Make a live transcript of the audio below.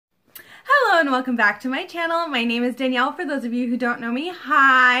And welcome back to my channel. My name is Danielle. For those of you who don't know me,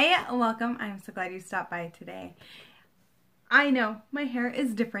 hi, welcome. I'm so glad you stopped by today. I know my hair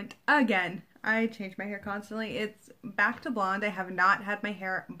is different again. I change my hair constantly. It's back to blonde. I have not had my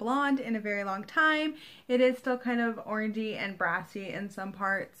hair blonde in a very long time. It is still kind of orangey and brassy in some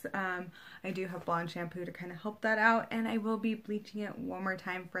parts. I do have blonde shampoo to kind of help that out, and I will be bleaching it one more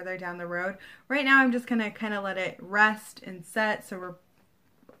time further down the road. Right now I'm just gonna kind of let it rest and set, so we're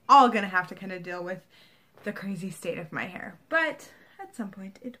all gonna have to kind of deal with the crazy state of my hair. But at some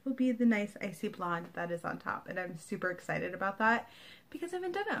point it will be the nice icy blonde that is on top, and I'm super excited about that because I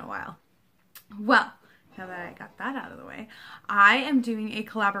haven't done it in a while. Well, now that I got that out of the way, I am doing a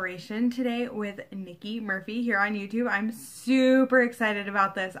collaboration today with Niki Murphy here on YouTube. I'm super excited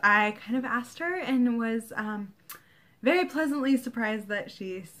about this. I kind of asked her and was very pleasantly surprised that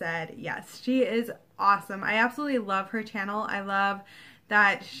she said yes. She is awesome. I absolutely love her channel. I love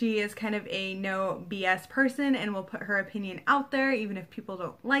that she is kind of a no BS person and will put her opinion out there even if people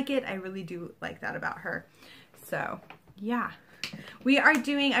don't like it. I really do like that about her. So yeah, we are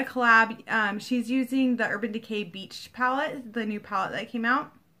doing a collab. She's using the Urban Decay Beached palette, the new palette that came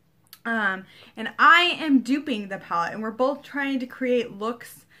out. And I am duping the palette, and we're both trying to create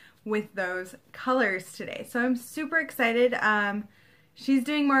looks with those colors today. So I'm super excited. She's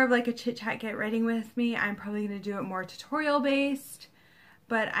doing more of like a chit chat get ready with me. I'm probably going to do it more tutorial based.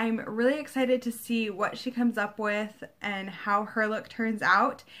 But I'm really excited to see what she comes up with and how her look turns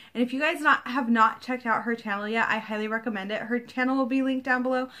out. And if you guys have not checked out her channel yet, I highly recommend it. Her channel will be linked down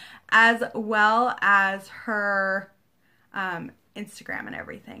below, as well as her Instagram and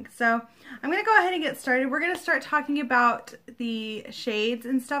everything. So I'm going to go ahead and get started. We're going to start talking about the shades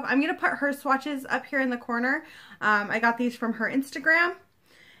and stuff. I'm going to put her swatches up here in the corner. I got these from her Instagram.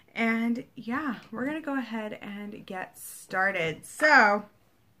 And yeah, we're going to go ahead and get started. So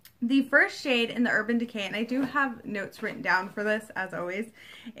the first shade in the Urban Decay, and I do have notes written down for this as always,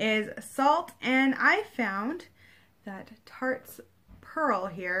 is Salt. And I found that Tarte's Pearl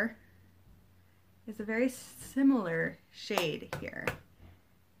here is a very similar shade here.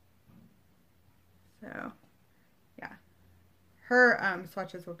 So yeah, her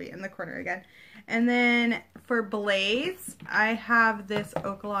swatches will be in the corner again. And then for Blaze, I have this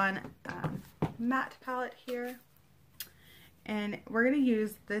Oakalon matte palette here. And we're going to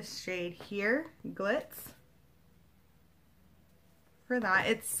use this shade here, Glitz, for that.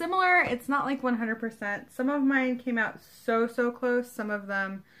 It's similar. It's not like 100%. Some of mine came out so close. Some of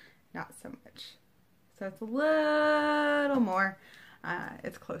them not so much. So it's a little more.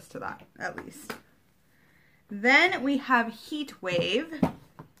 It's close to that, at least. Then we have Heat Wave,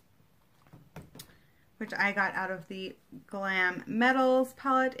 which I got out of the Glam Metals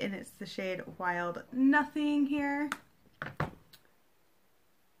palette, and it's the shade Wild Nothing here.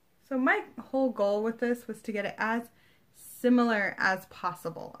 So my whole goal with this was to get it as similar as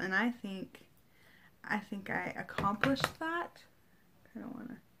possible, and I think I accomplished that. I don't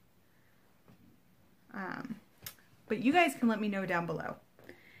want to, but you guys can let me know down below.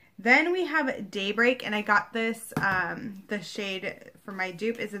 Then we have Daybreak, and I got this, the shade for my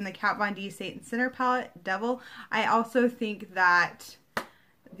dupe is in the Kat Von D Saint Center palette, Devil. I also think that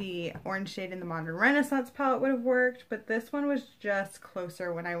the orange shade in the Modern Renaissance palette would have worked, but this one was just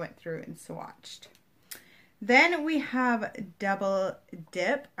closer when I went through and swatched. Then we have Double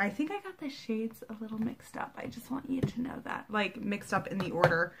Dip. I think I got the shades a little mixed up. I just want you to know that. Like, mixed up in the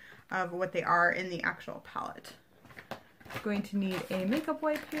order of what they are in the actual palette. I'm going to need a makeup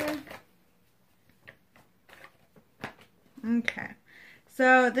wipe here. Okay.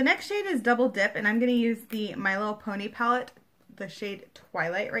 So the next shade is Double Dip, and I'm going to use the My Little Pony palette, the shade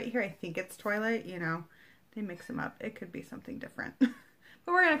Twilight right here. I think it's Twilight, you know, they mix them up. It could be something different, but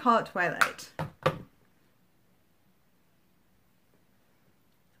we're going to call it Twilight.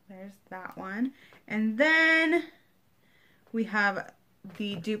 There's that one. And then we have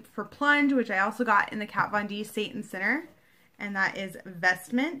the dupe for Plunge, which I also got in the Kat Von D Saint Center, and that is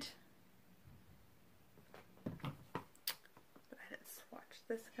Vestment. Go ahead and swatch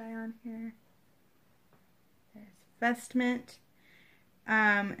this guy on here. There's Vestment.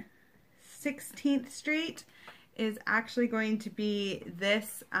 16th Street is actually going to be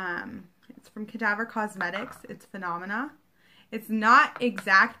this, it's from Cadaver Cosmetics. It's Phenomena. It's not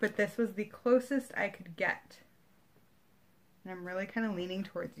exact, but this was the closest I could get. And I'm really kind of leaning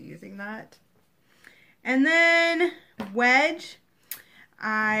towards using that. And then Wedge,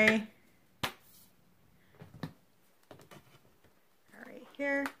 right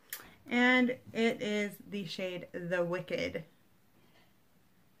here, and it is the shade The Wicked.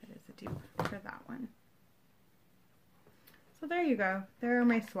 That is a dupe for that one. So there you go. There are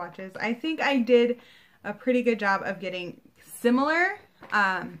my swatches. I think I did a pretty good job of getting similar.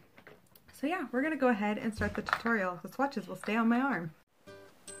 So yeah, we're gonna go ahead and start the tutorial. The swatches will stay on my arm.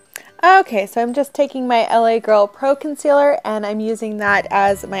 Okay, so I'm just taking my LA Girl Pro Concealer and I'm using that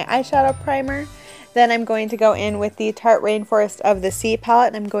as my eyeshadow primer. Then I'm going to go in with the Tarte Rainforest of the Sea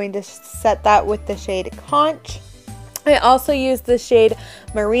palette and I'm going to set that with the shade Conch. I also use the shade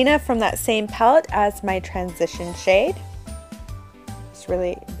Marina from that same palette as my transition shade. Just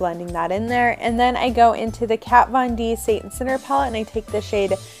really blending that in there. And then I go into the Kat Von D Saint Sinner palette and I take the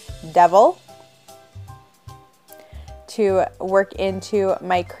shade Devil to work into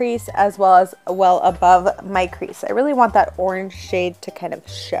my crease as well as well above my crease. I really want that orange shade to kind of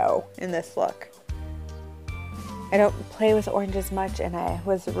show in this look. I don't play with orange as much and I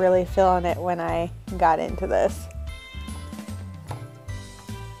was really feeling it when I got into this.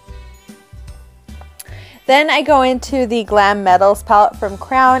 Then I go into the Glam Metals palette from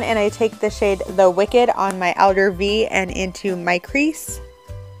Crown and I take the shade The Wicked on my outer V and into my crease.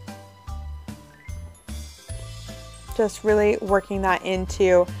 Just really working that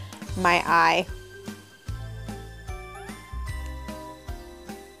into my eye.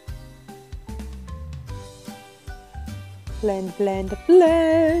 Blend, blend,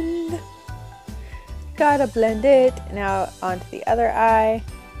 blend. Gotta blend it. Now onto the other eye.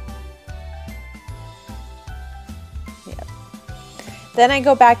 Yep. Then I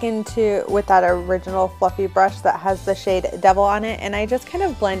go back into with that original fluffy brush that has the shade Devil on it and I just kind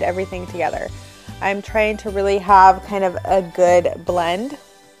of blend everything together. I'm trying to really have kind of a good blend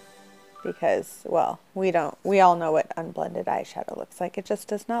because, well, we all know what unblended eyeshadow looks like. It just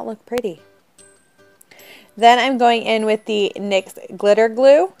does not look pretty. Then I'm going in with the NYX Glitter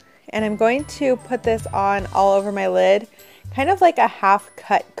Glue and I'm going to put this on all over my lid, kind of like a half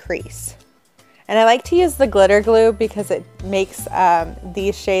cut crease. And I like to use the glitter glue because it makes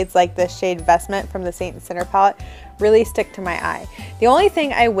these shades, like this shade Vestment from the Saint Sinner palette, really stick to my eye. The only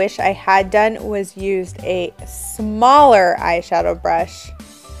thing I wish I had done was used a smaller eyeshadow brush.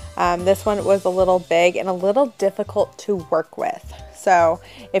 This one was a little big and a little difficult to work with. So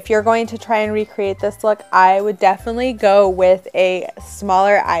if you're going to try and recreate this look, I would definitely go with a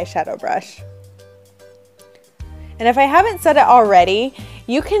smaller eyeshadow brush. And if I haven't said it already,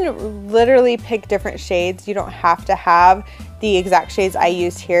 you can literally pick different shades. You don't have to have the exact shades I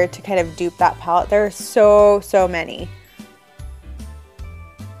used here to kind of dupe that palette. There are so many.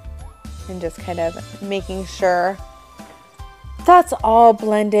 And just kind of making sure that's all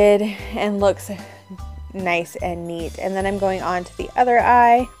blended and looks nice and neat. And then I'm going on to the other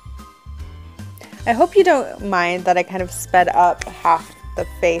eye. I hope you don't mind that I kind of sped up half the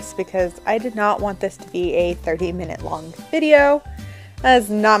face because I did not want this to be a 30-minute long video. That is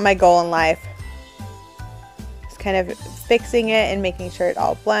not my goal in life. Just kind of fixing it and making sure it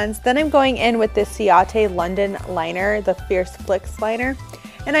all blends. Then I'm going in with this Ciate London liner, the Fierce Flicks liner,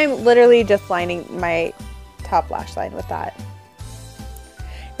 and I'm literally just lining my top lash line with that.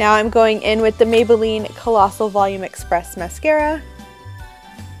 Now I'm going in with the Maybelline Colossal Volume Express mascara.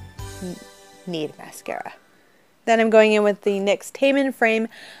 Need mascara. Then I'm going in with the NYX Tame & Frame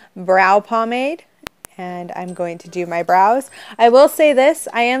Brow Pomade. And I'm going to do my brows. I will say this,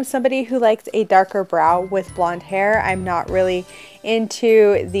 I am somebody who likes a darker brow with blonde hair. I'm not really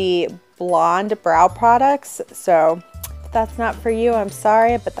into the blonde brow products. So if that's not for you, I'm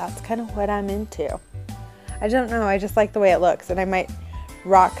sorry, but that's kind of what I'm into. I don't know, I just like the way it looks. And I might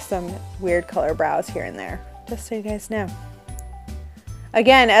rock some weird color brows here and there, just so you guys know.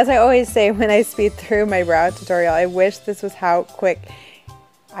 Again, as I always say when I speed through my brow tutorial, I wish this was how quick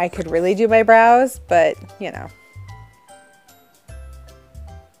I could really do my brows, but you know.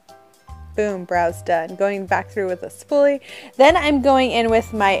 Boom, brows done. Going back through with a spoolie. Then I'm going in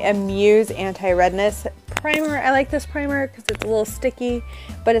with my Amuse Anti-Redness primer. I like this primer because it's a little sticky,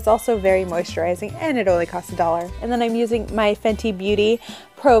 but it's also very moisturizing and it only costs $1. And then I'm using my Fenty Beauty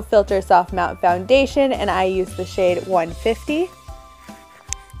Pro Filter Soft Matte Foundation and I use the shade 150.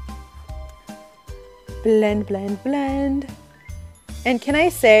 Blend, blend, blend. And can I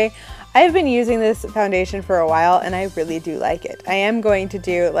say, I've been using this foundation for a while and I really do like it. I am going to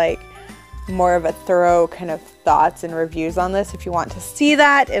do like more of a thorough kind of thoughts and reviews on this. If you want to see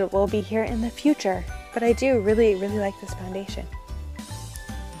that, it will be here in the future. But I do really like this foundation.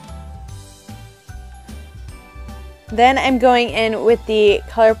 Then I'm going in with the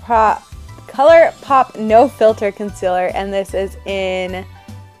ColourPop No Filter Concealer and this is in,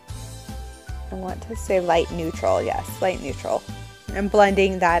 I want to say light neutral. Yes, light neutral. I'm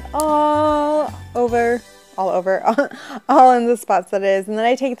blending that all in the spots that it is. And then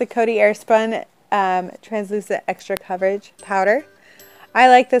I take the Coty Airspun translucent extra coverage powder. I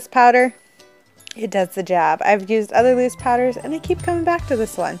like this powder. It does the job. I've used other loose powders and I keep coming back to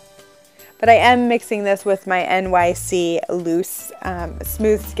this one. But I am mixing this with my NYC loose,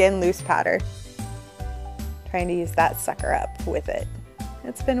 smooth skin loose powder. Trying to use that sucker up with it.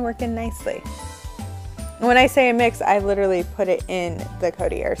 It's been working nicely. When I say a mix, I literally put it in the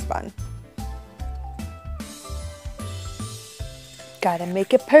Coty Airspun. Gotta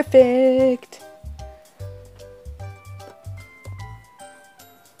make it perfect.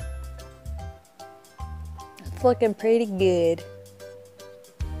 It's looking pretty good.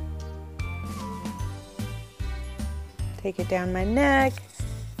 Take it down my neck.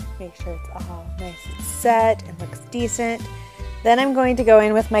 Make sure it's all nice and set and looks decent. Then I'm going to go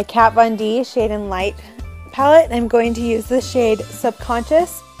in with my Kat Von D Shade and Light palette. I'm going to use the shade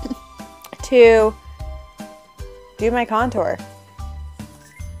Subconscious to do my contour.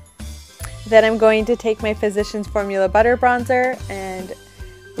 Then I'm going to take my Physicians Formula Butter Bronzer and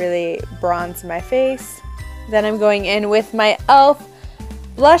really bronze my face. Then I'm going in with my e.l.f.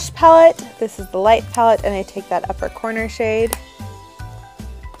 blush palette. This is the light palette and I take that upper corner shade.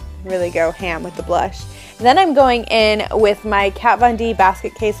 Really go ham with the blush. Then I'm going in with my Kat Von D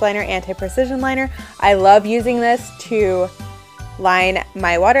Basket Case Liner Anti-Precision Liner. I love using this to line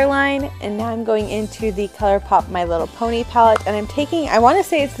my waterline. And now I'm going into the ColourPop My Little Pony palette. And I'm taking, I want to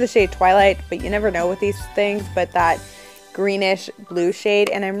say it's the shade Twilight, but you never know with these things, but that greenish blue shade.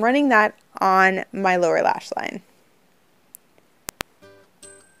 And I'm running that on my lower lash line.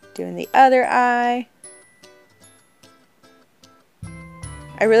 Doing the other eye.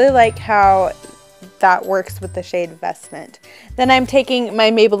 I really like how that works with the shade Vestment. Then I'm taking my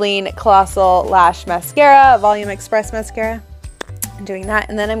Maybelline Colossal Lash Mascara, Volume Express Mascara. I'm doing that,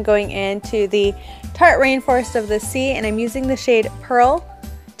 and then I'm going into the Tarte Rainforest of the Sea, and I'm using the shade Pearl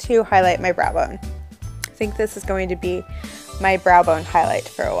to highlight my brow bone. I think this is going to be my brow bone highlight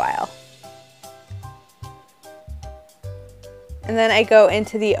for a while. And then I go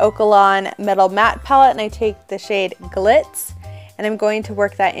into the Okalon Metal Matte palette, and I take the shade Glitz, and I'm going to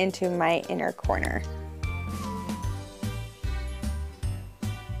work that into my inner corner.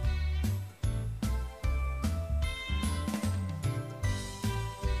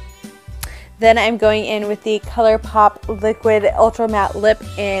 Then I'm going in with the ColourPop Liquid Ultra Matte Lip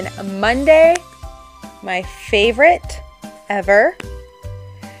in Monday, my favorite ever.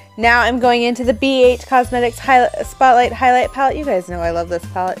 Now I'm going into the BH Cosmetics Spotlight Highlight Palette. You guys know I love this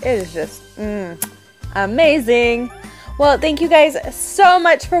palette. It is just amazing. Well, thank you guys so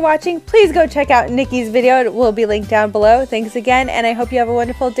much for watching. Please go check out Niki's video. It will be linked down below. Thanks again, and I hope you have a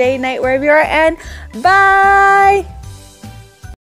wonderful day, night, wherever you are, and bye!